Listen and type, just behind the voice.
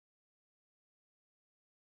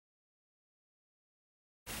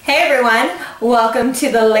Hey everyone, welcome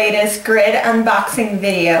to the latest grid unboxing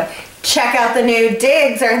video. Check out the new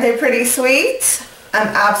digs, aren't they pretty sweet? I'm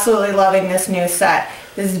absolutely loving this new set.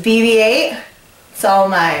 This is BB-8, it's all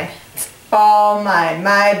mine. It's all mine,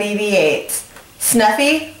 my BB-8.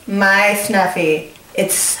 Snuffy, my Snuffy.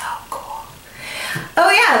 It's so cool.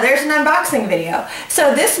 Oh yeah, there's an unboxing video.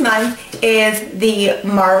 So this month is the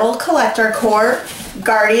Marvel Collector Corps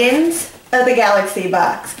Guardians of the Galaxy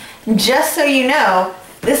box. Just so you know,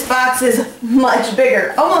 this box is much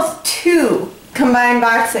bigger, almost 2 combined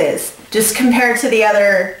boxes, just compared to the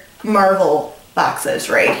other Marvel boxes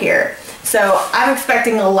right here. So I'm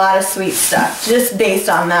expecting a lot of sweet stuff just based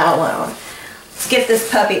on that alone. Let's get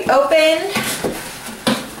this puppy open.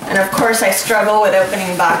 And of course I struggle with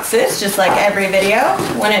opening boxes, just like every video.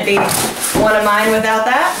 Wouldn't be one of mine without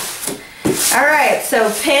that. Alright,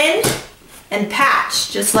 so pin and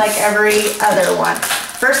patch, just like every other one.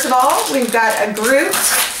 First of all, we've got a Groot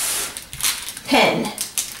pin.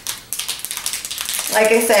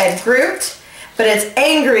 Like I said, Groot, but it's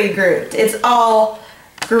angry Groot. It's all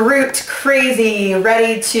Groot crazy,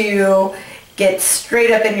 ready to get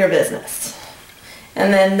straight up in your business.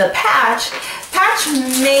 And then the patch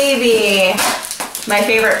may be my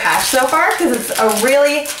favorite patch so far because it's a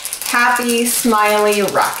really happy, smiley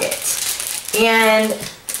rocket. And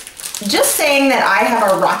just saying that I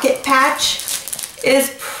have a rocket patch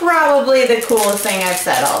is probably the coolest thing I've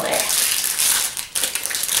said all day.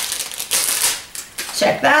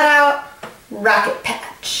 Check that out, rocket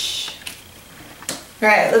patch. All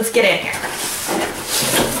right, let's get in here.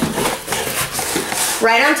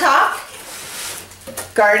 Right on top,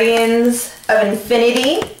 Guardians of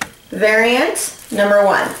Infinity variant number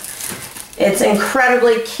 1. It's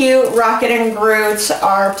incredibly cute. Rocket and Groot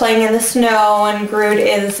are playing in the snow, and Groot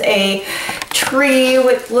is a tree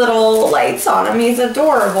with little lights on him. He's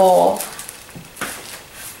adorable.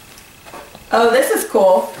 Oh, this is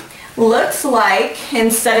cool. Looks like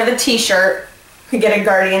instead of a t-shirt, we get a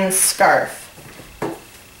Guardians scarf.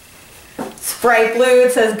 It's bright blue.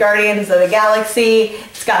 It says Guardians of the Galaxy.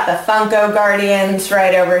 It's got the Funko Guardians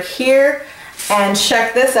right over here. And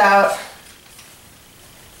check this out.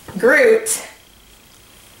 Groot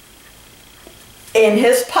in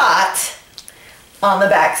his pot on the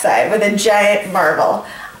backside with a giant marble.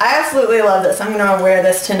 I absolutely love this. I'm going to wear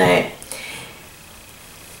this tonight.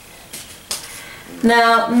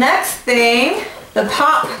 Now, next thing, the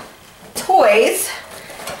Pop Toys.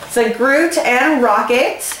 It's a Groot and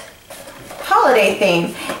Rocket holiday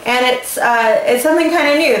theme, and it's something kind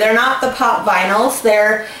of new. They're not the Pop Vinyls,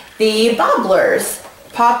 they're the Bobblers.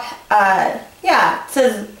 Yeah, it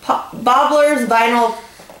says Bobblers Vinyl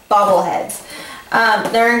Bobbleheads.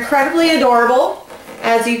 They're incredibly adorable.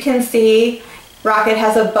 As you can see, Rocket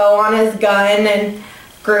has a bow on his gun and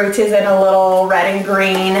Groot is in a little red and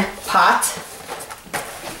green pot.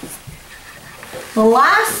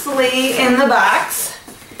 Lastly in the box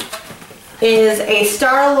is a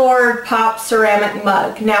Star-Lord Pop ceramic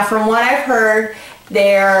mug. Now from what I've heard,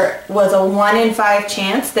 there was a 1 in 5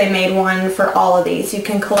 chance they made one for all of these. You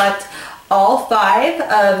can collect all 5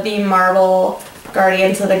 of the Marvel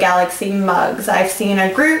Guardians of the Galaxy mugs. I've seen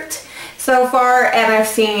a Groot so far, and I've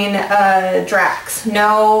seen a Drax.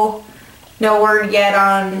 No word yet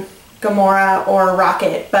on Gamora or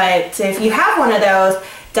Rocket, but if you have one of those,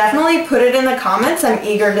 definitely put it in the comments. I'm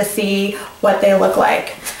eager to see what they look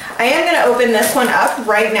like. I am going to open this one up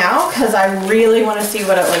right now because I really want to see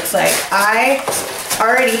what it looks like. I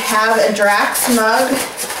already have a Drax mug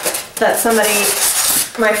that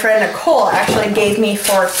my friend Nicole actually gave me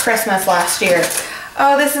for Christmas last year.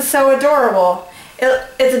 Oh, this is so adorable.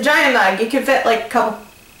 It's a giant mug. You could fit like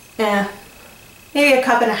maybe a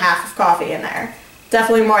cup and a half of coffee in there.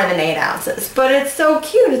 Definitely more than 8 ounces. But it's so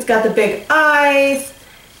cute. It's got the big eyes.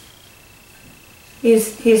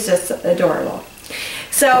 He's just adorable.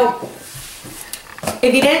 So,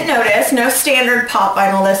 if you didn't notice, no standard pop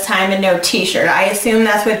vinyl this time and no t-shirt. I assume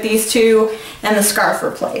that's what these 2 and the scarf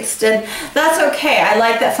replaced. And that's okay. I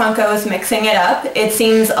like that Funko is mixing it up. It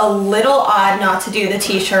seems a little odd not to do the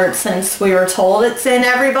t-shirt since we were told it's in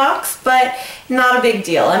every box, but not a big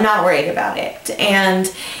deal. I'm not worried about it. And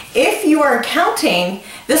if you are counting,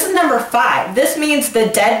 this is number 5. This means the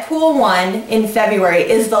Deadpool one in February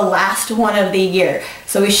is the last one of the year.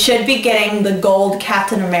 So we should be getting the gold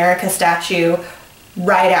Captain America statue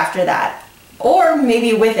right after that. Or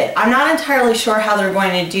maybe with it. I'm not entirely sure how they're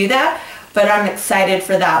going to do that, but I'm excited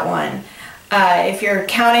for that one. If you're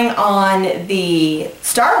counting on the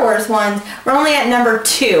Star Wars ones, we're only at number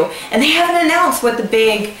 2, and they haven't announced what the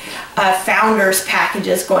big Founders package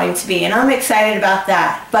is going to be, and I'm excited about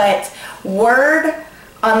that. But word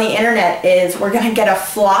on the internet is we're going to get a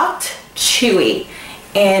flocked Chewy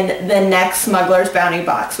in the next Smuggler's Bounty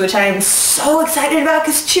box, which I am so excited about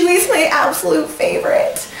because Chewy's my absolute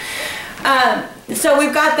favorite. So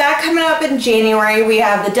we've got that coming up in January. We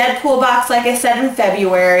have the Deadpool box, like I said, in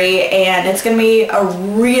February, and it's going to be a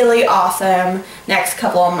really awesome next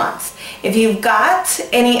couple of months. If you've got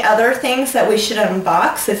any other things that we should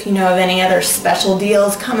unbox, if you know of any other special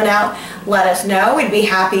deals coming out, let us know. We'd be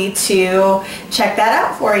happy to check that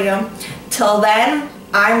out for you. Till then,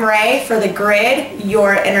 I'm Ray for The Grid,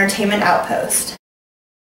 your entertainment outpost.